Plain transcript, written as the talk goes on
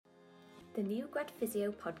The New Grad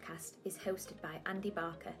Physio podcast is hosted by Andy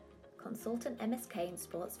Barker, consultant MSK and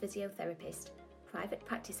sports physiotherapist, private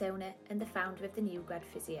practice owner and the founder of the New Grad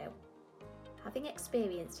Physio. Having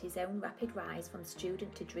experienced his own rapid rise from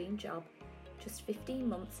student to dream job, just 15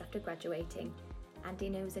 months after graduating, Andy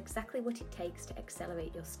knows exactly what it takes to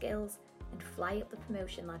accelerate your skills and fly up the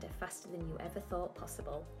promotion ladder faster than you ever thought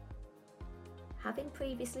possible. Having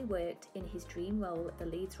previously worked in his dream role at the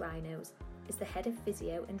Leeds Rhinos as the head of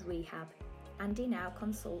physio and rehab, Andy now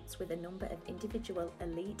consults with a number of individual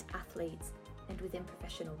elite athletes and within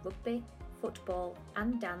professional rugby, football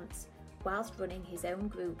and dance, whilst running his own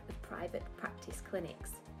group of private practice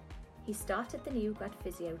clinics. He started the New Grad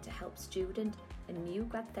Physio to help student and new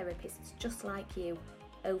grad therapists just like you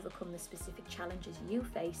overcome the specific challenges you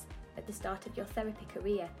face at the start of your therapy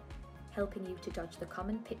career, helping you to dodge the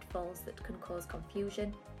common pitfalls that can cause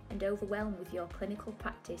confusion and overwhelm with your clinical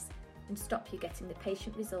practice and stop you getting the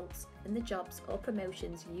patient results and the jobs or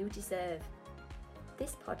promotions you deserve.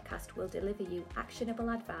 This podcast will deliver you actionable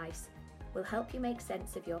advice, will help you make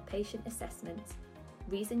sense of your patient assessments,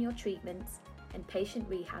 reason your treatments and patient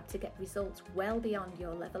rehab to get results well beyond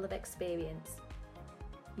your level of experience.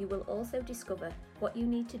 You will also discover what you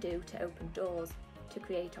need to do to open doors, to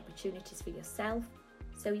create opportunities for yourself,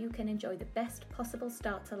 so you can enjoy the best possible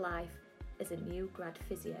start to life as a new grad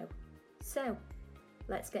physio. So,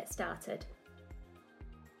 let's get started.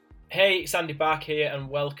 Hey, it's Andy Bark here and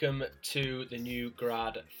welcome to the New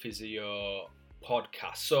Grad Physio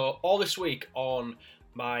podcast. So all this week on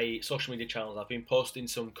my social media channels I've been posting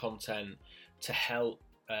some content to help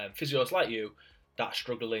physios like you that are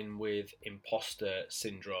struggling with imposter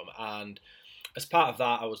syndrome, and as part of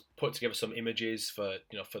that I was putting together some images for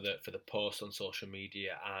the post on social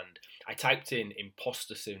media, and I typed in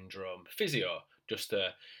imposter syndrome physio just to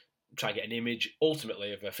try and get an image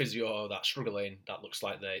ultimately of a physio that's struggling that looks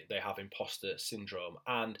like they have imposter syndrome.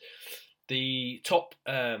 And the top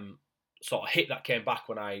sort of hit that came back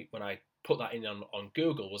when I put that in on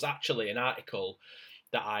Google was actually an article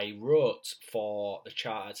that I wrote for the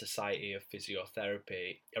Chartered Society of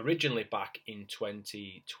Physiotherapy originally back in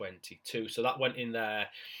 2022. So that went in their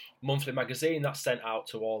monthly magazine that's sent out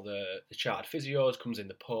to all the chartered physios, comes in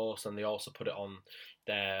the post, and they also put it on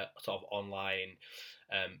their sort of online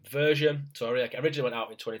version. So I originally went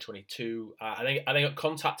out in 2022. I got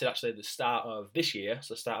contacted actually at the start of this year,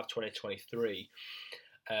 so the start of 2023,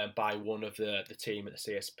 by one of the team at the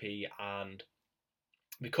CSP, and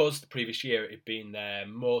because the previous year it had been their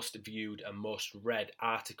most viewed and most read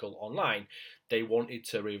article online, they wanted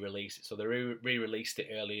to re-release it. So they re-released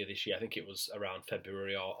it earlier this year. I think it was around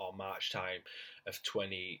February or March time of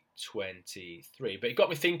 2023. But it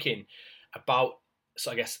got me thinking about,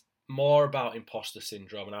 so I guess, more about imposter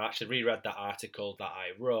syndrome, and I actually reread that article that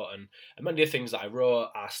I wrote, and many of the things that I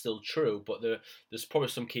wrote are still true, but there's probably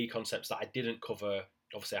some key concepts that I didn't cover.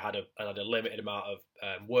 Obviously, I had a limited amount of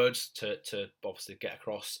words to obviously get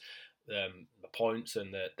across the points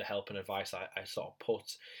and the help and advice I sort of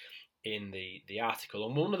put in the article.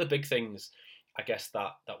 And one of the big things, I guess,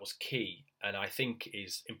 that was key, and I think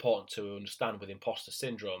is important to understand with imposter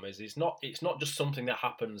syndrome, is it's not just something that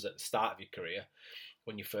happens at the start of your career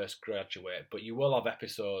when you first graduate, but you will have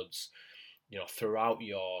episodes, throughout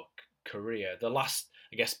your career. The last,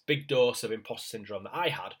 I guess, big dose of imposter syndrome that I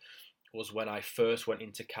had was when I first went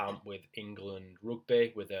into camp with England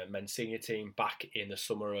Rugby, with the men's senior team back in the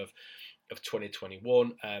summer of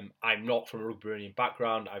 2021. I'm not from a rugby union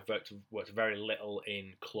background. I've worked very little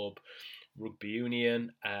in club rugby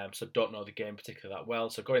union, so don't know the game particularly that well.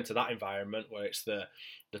 So going into that environment where it's the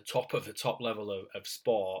top of the top level of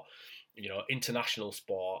sport, international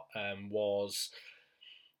sport,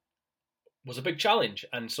 was a big challenge,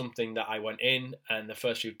 and something that I went in, and the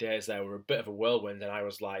first few days there were a bit of a whirlwind, and I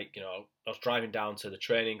was like, I was driving down to the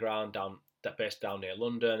training ground based down near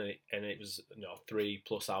London, and it was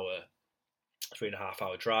 3.5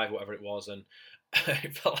 hour drive, whatever it was, and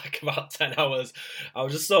it felt like about 10 hours. I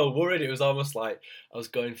was just so worried. It was almost like I was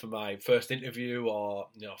going for my first interview or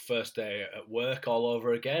first day at work all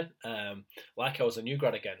over again, like I was a new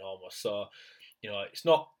grad again almost. So it's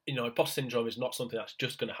not, imposter syndrome is not something that's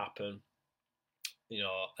just going to happen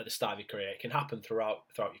at the start of your career. It can happen throughout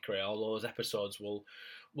your career, although those episodes will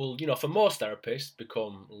for most therapists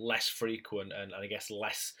become less frequent and I guess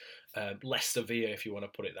less severe, if you want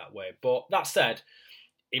to put it that way. But that said,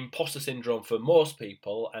 imposter syndrome for most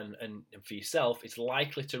people and for yourself is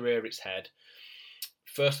likely to rear its head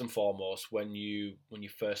first and foremost when you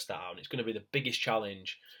first start out. It's going to be the biggest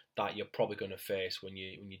challenge that you're probably going to face when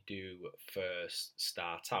you do first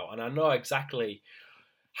start out. And I know exactly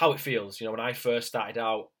how it feels. When I first started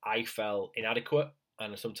out, I felt inadequate.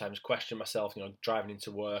 and I sometimes question myself, driving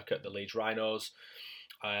into work at the Leeds Rhinos.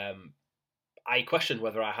 I questioned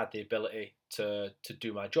whether I had the ability to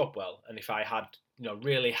do my job well, and if I had,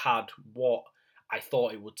 really had what I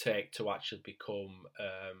thought it would take to actually become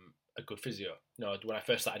a good physio. When I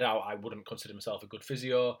first started out, I wouldn't consider myself a good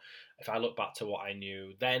physio. If I look back to what I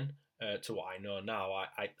knew then, to what I know now,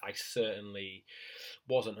 I certainly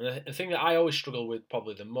wasn't. And the thing that I always struggle with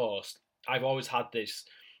probably the most, I've always had this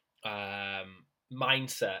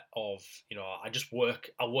mindset of,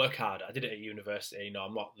 I work hard. I did it at university.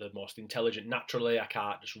 I'm not the most intelligent naturally. I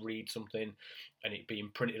can't just read something and it being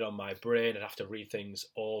printed on my brain. I'd have to read things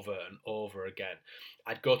over and over again.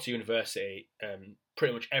 I'd go to university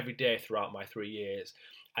pretty much every day throughout my 3 years.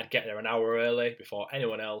 I'd get there an hour early before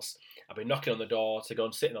anyone else. I'd be knocking on the door to go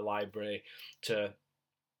and sit in the library to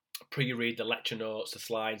pre-read the lecture notes, the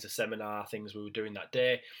slides, the seminar things we were doing that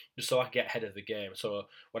day, just so I could get ahead of the game. So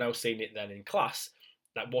when I was seeing it then in class,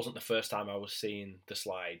 that wasn't the first time I was seeing the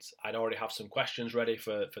slides. I'd already have some questions ready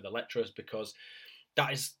for the lecturers, because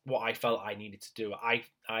that is what I felt I needed to do.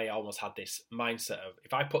 I almost had this mindset of,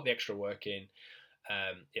 if I put the extra work in,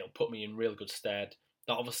 it'll put me in real good stead.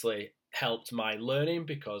 That obviously helped my learning,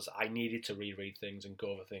 because I needed to reread things and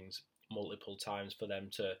go over things multiple times for them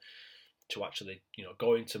to actually,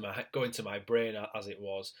 go into my brain, as it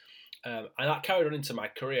was, and that carried on into my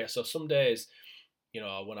career. So some days,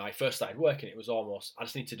 when I first started working, it was almost, I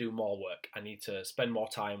just need to do more work. I need to spend more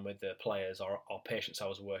time with the players or patients I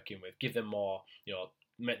was working with, give them more,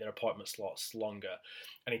 make their appointment slots longer.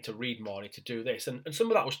 I need to read more. I need to do this, and some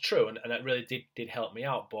of that was true, and that really did help me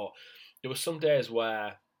out. But there were some days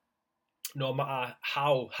where, no matter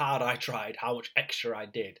how hard I tried, how much extra I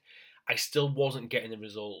did, I still wasn't getting the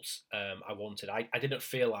results I wanted. I didn't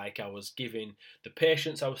feel like I was giving the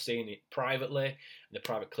patients I was seeing it privately, the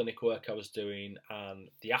private clinic work I was doing, and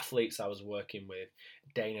the athletes I was working with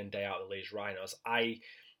day in and day out at the Leeds Rhinos, I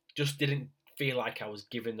just didn't feel like I was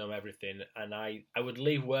giving them everything. And I would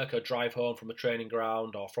leave work or drive home from a training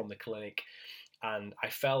ground or from the clinic, and I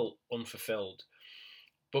felt unfulfilled.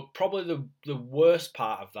 But probably the worst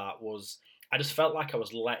part of that was, I just felt like I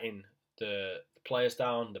was letting the players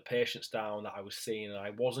down, the patients down that I was seeing, and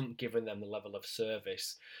I wasn't giving them the level of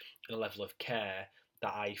service and the level of care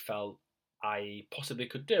that I felt I possibly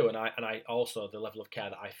could do, and I also the level of care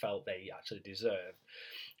that I felt they actually deserve.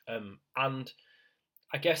 And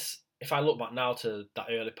I guess if I look back now to that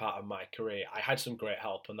early part of my career, I had some great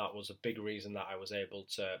help, and that was a big reason that I was able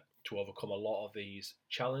to overcome a lot of these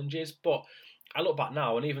challenges. But I look back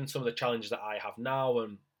now, and even some of the challenges that I have now,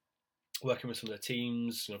 and working with some of the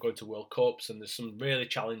teams, going to World Cups, and there's some really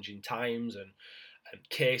challenging times and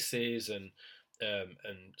cases and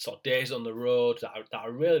sort of days on the road that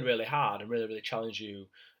are really, really hard and really, really challenge you,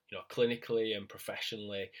 clinically and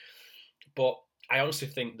professionally. But I honestly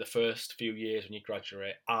think the first few years when you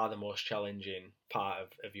graduate are the most challenging part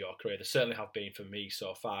of your career. They certainly have been for me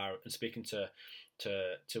so far. And speaking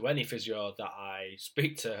to any physio that I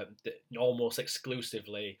speak to, almost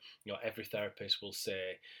exclusively, every therapist will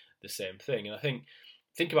say the same thing. And I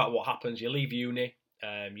think about what happens. You leave uni,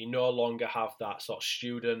 you no longer have that sort of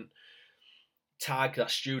student tag,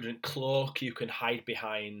 that student cloak you can hide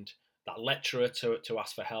behind, that lecturer to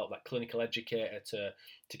ask for help, that clinical educator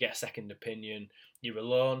to get a second opinion. You're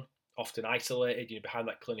alone, often isolated, you're behind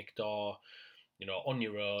that clinic door, on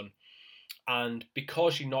your own. And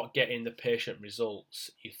because you're not getting the patient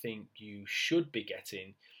results you think you should be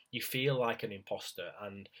getting, you feel like an imposter.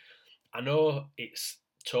 And I know it's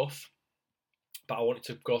tough, but I wanted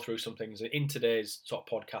to go through some things in today's sort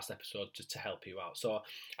of podcast episode just to help you out. So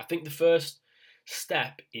I think the first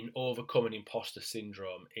step in overcoming imposter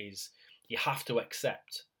syndrome is you have to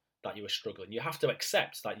accept that you are struggling. You have to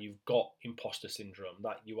accept that you've got imposter syndrome,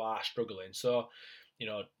 that you are struggling. So,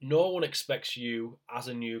 no one expects you as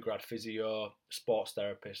a new grad physio, sports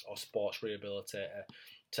therapist, or sports rehabilitator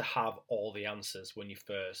to have all the answers when you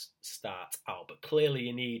first start out. But clearly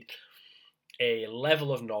you need a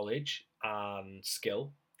level of knowledge and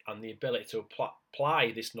skill and the ability to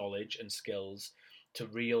apply this knowledge and skills to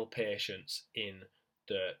real patients in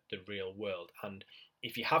the real world. And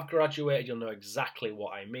if you have graduated, you'll know exactly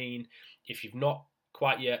what I mean. If you've not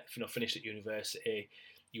quite yet, finished at university,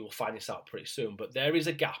 you will find this out pretty soon. But there is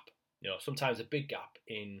a gap, sometimes a big gap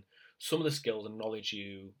in some of the skills and knowledge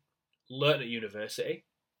you learn at university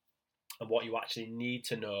and what you actually need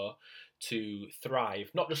to know to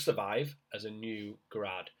thrive, not just survive as a new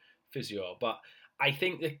grad physio. But I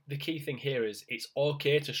think the key thing here is it's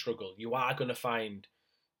okay to struggle. You are going to find,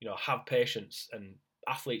 have patients and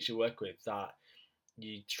athletes you work with that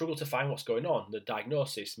you struggle to find what's going on, the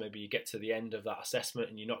diagnosis. Maybe you get to the end of that assessment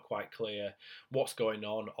and you're not quite clear what's going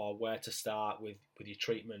on or where to start with your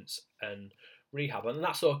treatments and rehab, and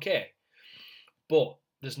that's okay. But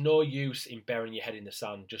there's no use in burying your head in the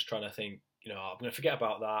sand, just trying to think, I'm going to forget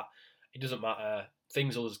about that. It doesn't matter.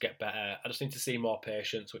 Things will just get better. I just need to see more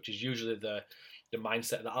patients, which is usually the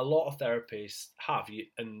mindset that a lot of therapists have.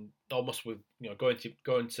 And almost with going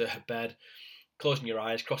to bed, closing your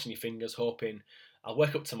eyes, crossing your fingers, hoping I'll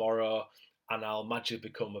wake up tomorrow and I'll magically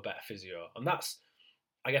become a better physio. And that's,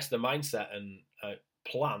 I guess, the mindset and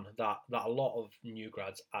plan that a lot of new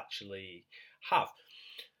grads actually have.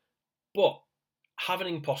 But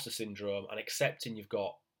having imposter syndrome and accepting you've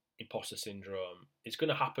got imposter syndrome is going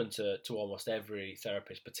to happen to almost every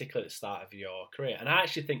therapist, particularly at the start of your career. And I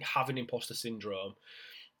actually think having imposter syndrome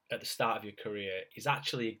at the start of your career is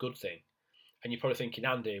actually a good thing. And you're probably thinking,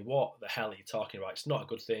 Andy, what the hell are you talking about? It's not a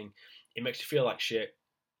good thing. It makes you feel like shit.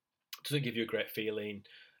 It doesn't give you a great feeling.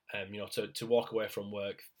 To walk away from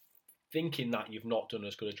work thinking that you've not done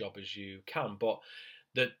as good a job as you can. But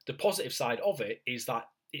the positive side of it is that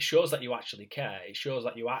it shows that you actually care. It shows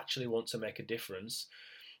that you actually want to make a difference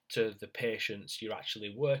to the patients you're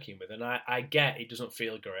actually working with. And I get it doesn't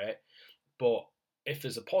feel great, but if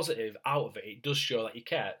there's a positive out of it, it does show that you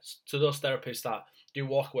care. To those therapists that do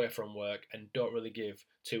walk away from work and don't really give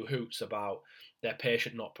two hoots about their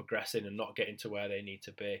patient not progressing and not getting to where they need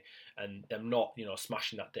to be, and them not,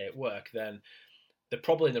 smashing that day at work, then they're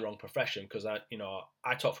probably in the wrong profession. Because I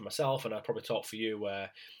talk for myself, and I probably talk for you, where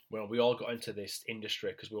we all got into this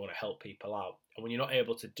industry because we want to help people out, and when you're not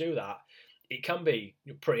able to do that, it can be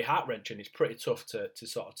pretty heart-wrenching. It's pretty tough to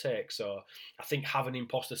sort of take. So I think having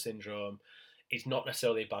imposter syndrome is not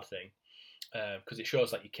necessarily a bad thing, because it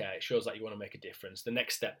shows that you care. It shows that you want to make a difference. The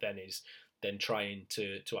next step then is trying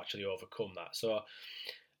to actually overcome that. So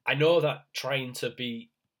I know that trying to beat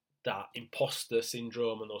that imposter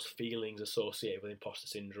syndrome and those feelings associated with imposter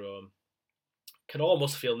syndrome can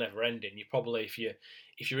almost feel never ending. You probably,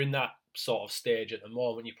 if you're in that sort of stage at the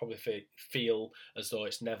moment, you probably feel as though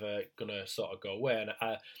it's never gonna sort of go away. And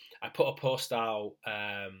I put a post out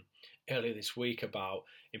earlier this week about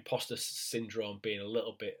imposter syndrome being a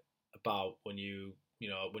little bit about when you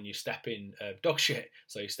step in dog shit.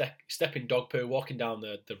 So you step in dog poo walking down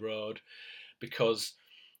the road, because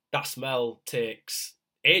that smell takes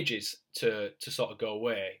ages to sort of go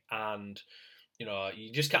away, and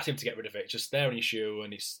you just can't seem to get rid of it. It's just there in your shoe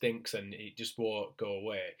and it stinks and it just won't go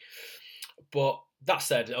away. But that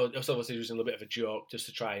said, I was obviously using a little bit of a joke just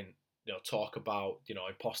to try and talk about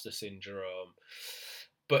imposter syndrome.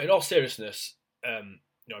 But in all seriousness,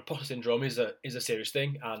 imposter syndrome is a serious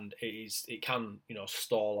thing, and it can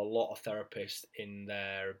stall a lot of therapists in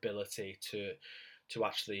their ability to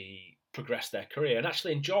actually progress their career and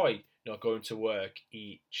actually enjoy going to work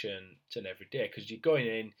each and every day, because you're going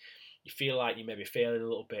in, you feel like you may be failing a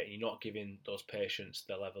little bit and you're not giving those patients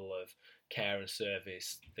the level of care and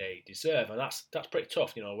service they deserve. And that's pretty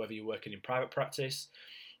tough, whether you're working in private practice,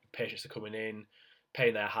 patients are coming in,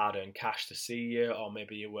 paying their hard-earned cash to see you, or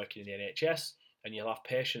maybe you're working in the NHS and you'll have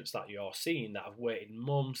patients that you're seeing that have waited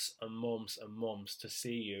months and months and months to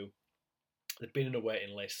see you. They've been in a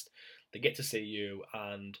waiting list, they get to see you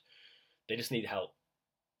and they just need help.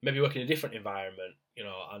 Maybe work in a different environment,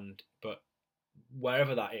 but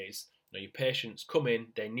wherever that is, your patients come in,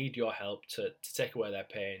 they need your help to take away their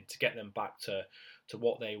pain, to get them back to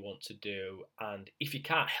what they want to do. And if you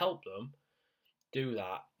can't help them do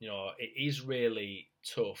that, it is really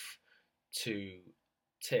tough to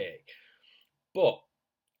take. But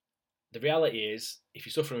the reality is, if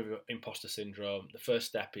you're suffering with imposter syndrome, the first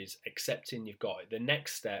step is accepting you've got it. The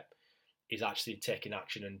next step is actually taking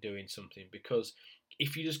action and doing something, because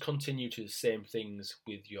if you just continue to do the same things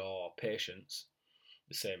with your patients,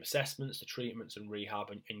 the same assessments, the treatments and rehab,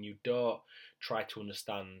 and you don't try to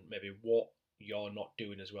understand maybe what you're not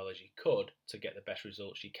doing as well as you could to get the best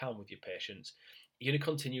results you can with your patients, you're going to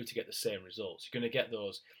continue to get the same results. You're going to get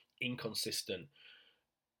those inconsistent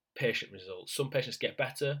patient results. Some patients get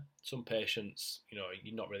better, some patients,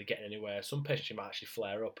 you're not really getting anywhere. Some patients you might actually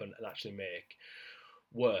flare up and actually make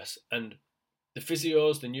worse. And the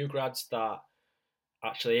physios, the new grads that are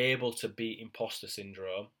actually able to beat imposter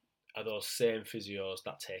syndrome are those same physios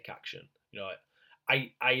that take action.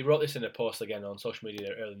 I wrote this in a post again on social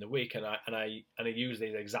media earlier in the week, and I used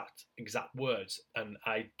these exact words, and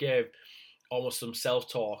I gave almost some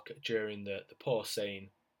self-talk during the post saying,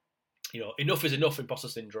 enough is enough, imposter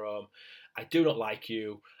syndrome. I do not like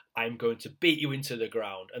you. I'm going to beat you into the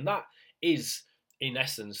ground. And that is in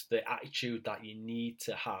essence, the attitude that you need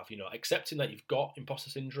to have, accepting that you've got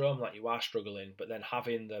imposter syndrome, that you are struggling, but then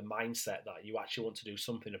having the mindset that you actually want to do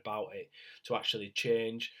something about it, to actually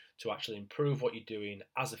change, to actually improve what you're doing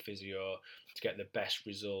as a physio, to get the best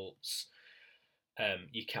results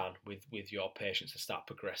you can with your patients, to start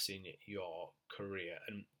progressing your career.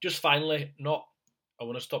 And just finally, I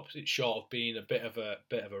want to stop it short of being a bit of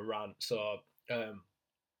a rant. So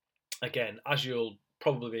again, as you'll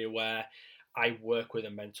probably be aware, I work with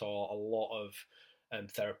and mentor a lot of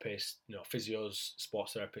therapists, physios,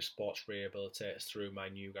 sports therapists, sports rehabilitators through my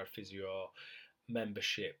New Grad Physio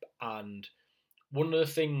membership. And one of the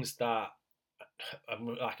things that,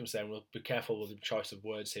 like I'm saying, we'll be careful with the choice of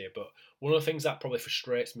words here, but one of the things that probably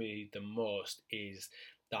frustrates me the most is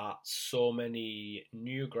that so many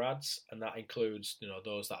new grads, and that includes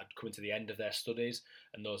those that are coming to the end of their studies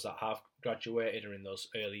and those that have graduated or in those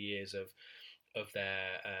early years of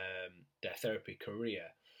their therapy career,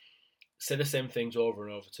 say the same things over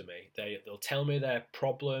and over to me. They'll tell me their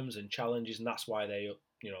problems and challenges, and that's why they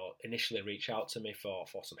initially reach out to me for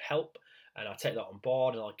some help, and I'll take that on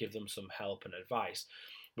board and I'll give them some help and advice.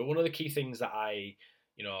 But one of the key things that I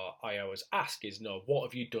always ask is, what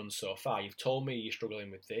have you done so far? You've told me you're struggling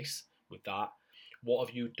with this, with that. What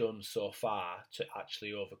have you done so far to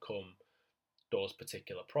actually overcome those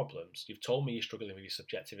particular problems? You've told me you're struggling with your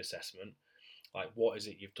subjective assessment. Like, what is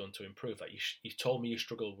it you've done to improve that? You told me you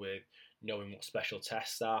struggle with knowing what special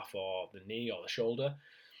tests are for the knee or the shoulder.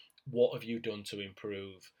 What have you done to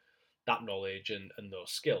improve that knowledge and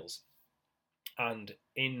those skills? And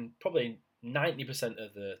in probably 90%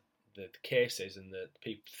 of the cases and the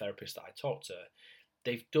people, therapists that I talk to,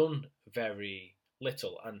 they've done very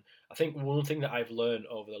little. And I think one thing that I've learned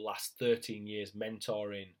over the last 13 years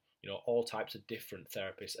mentoring, all types of different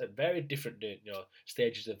therapists at very different,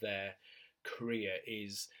 stages of their career,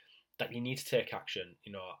 is that you need to take action.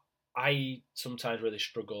 I sometimes really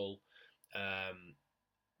struggle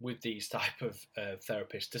with these type of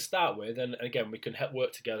therapists to start with, and again, we can help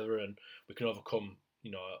work together and we can overcome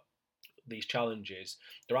these challenges.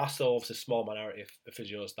 There are still obviously a small minority of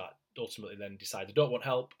physios that ultimately then decide they don't want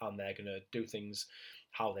help and they're going to do things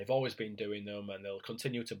how they've always been doing them, and they'll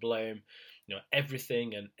continue to blame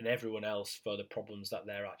everything and everyone else for the problems that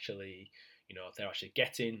they're actually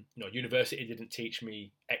getting. University didn't teach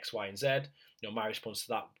me X, Y, and Z. My response to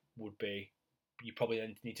that would be, you probably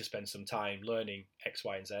then need to spend some time learning X,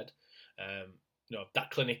 Y, and Z.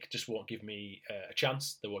 That clinic just won't give me a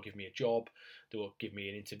chance. They won't give me a job. They won't give me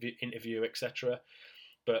an interview, etc.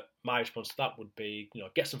 But my response to that would be,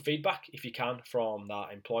 get some feedback if you can from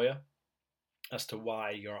that employer as to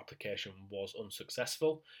why your application was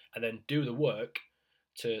unsuccessful, and then do the work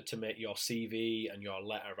to make your CV and your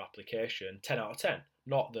letter of application 10 out of 10,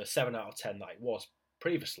 not the 7 out of 10 that it was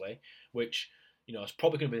previously, which it's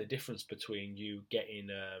probably going to be the difference between you getting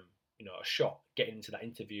a shot, getting into that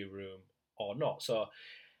interview room or not. So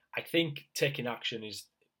I think taking action is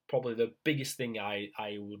probably the biggest thing I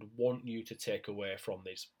would want you to take away from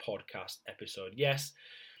this podcast episode. Yes,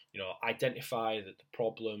 identify the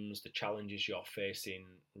problems, the challenges you're facing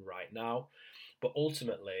right now, but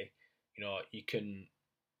ultimately, you can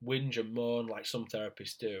whinge and moan like some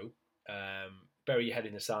therapists do, bury your head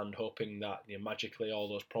in the sand, hoping that magically all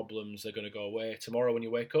those problems are going to go away tomorrow when you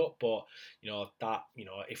wake up. But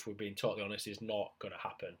if we're being totally honest, is not going to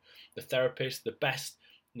happen. The therapists, the best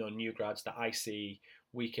new grads that I see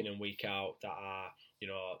week in and week out, that are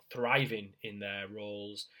thriving in their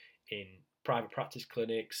roles in private practice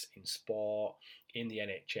clinics, in sport, in the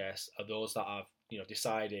NHS, are those that have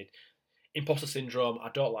decided, imposter syndrome, I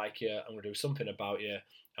don't like you, I'm going to do something about you,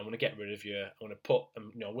 I'm going to get rid of you, I'm going to put,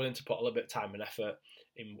 I'm willing to put a little bit of time and effort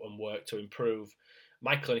in and work to improve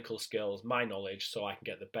my clinical skills, my knowledge, so I can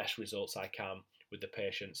get the best results I can with the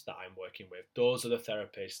patients that I'm working with. Those are the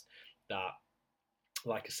therapists that,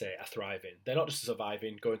 like I say, are thriving. They're not just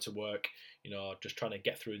surviving, going to work, just trying to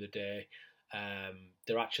get through the day.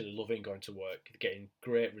 They're actually loving going to work, getting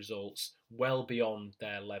great results, well beyond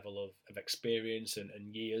their level of experience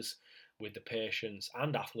and years with the patients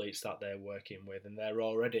and athletes that they're working with, and they're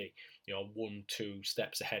already 1-2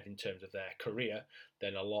 steps ahead in terms of their career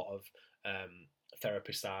than a lot of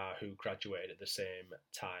therapists are who graduated at the same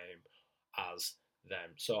time as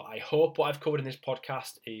them. So I hope what I've covered in this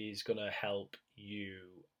podcast is going to help you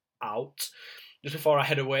out. Just before I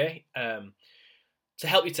head away, to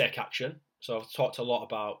help you take action, so I've talked a lot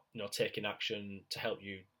about taking action to help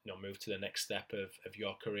you move to the next step of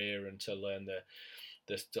your career and to learn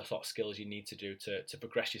the sort of skills you need to do to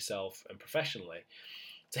progress yourself and professionally.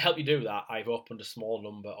 To help you do that, I've opened a small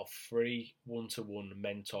number of free one-to-one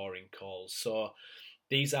mentoring calls. So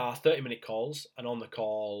These are 30-minute calls, and on the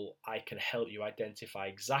call, I can help you identify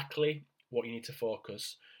exactly what you need to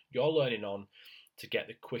focus your learning on to get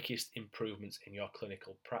the quickest improvements in your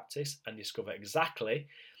clinical practice and discover exactly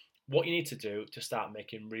what you need to do to start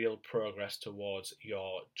making real progress towards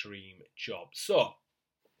your dream job. So,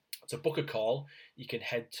 to book a call, you can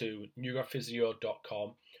head to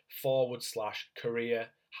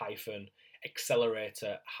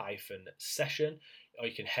newgradphysio.com/career-accelerator-session, or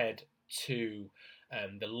you can head to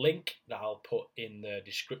the link that I'll put in the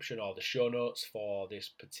description or the show notes for this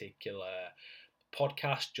particular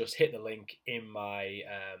podcast. Just hit the link in my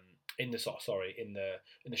in the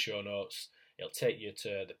show notes. It'll take you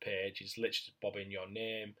to the page. It's literally just bob in your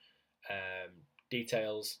name,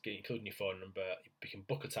 details, including your phone number. You can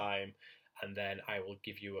book a time, and then I will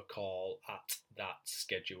give you a call at that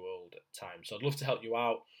scheduled time. So I'd love to help you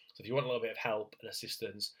out. So if you want a little bit of help and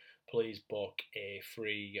assistance, please book a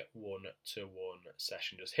free one-to-one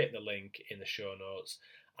session. Just hit the link in the show notes,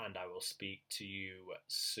 and I will speak to you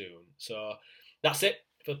soon. So that's it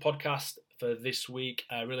for the podcast for this week.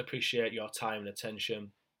 I really appreciate your time and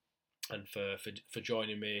attention, and for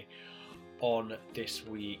joining me on this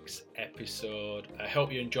week's episode. I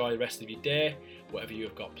hope you enjoy the rest of your day, whatever you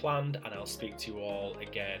have got planned, and I'll speak to you all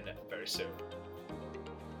again very soon.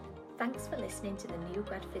 Thanks for listening to the New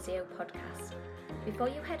Grad Physio podcast. Before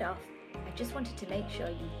you head off, I just wanted to make sure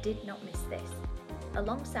you did not miss this.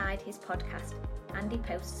 Alongside his podcast, Andy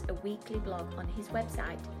posts a weekly blog on his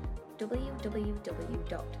website,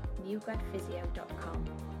 www.newgradphysio.com.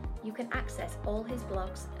 You can access all his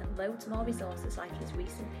blogs and loads more resources like his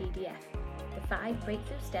recent PDF, the 5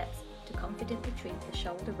 breakthrough steps to confidently treat the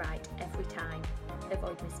shoulder right every time,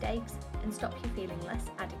 avoid mistakes and stop you feeling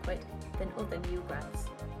less adequate than other new grads.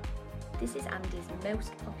 This is Andy's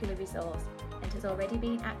most popular resource and has already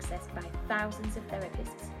been accessed by thousands of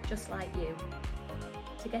therapists just like you.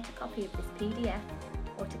 To get a copy of this PDF,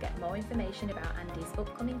 or to get more information about Andy's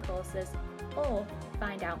upcoming courses, or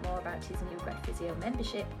find out more about his New Grad Physio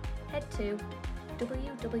membership, head to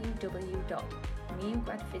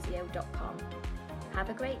www.newgradphysio.com. Have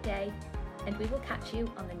a great day, and we will catch you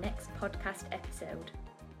on the next podcast episode.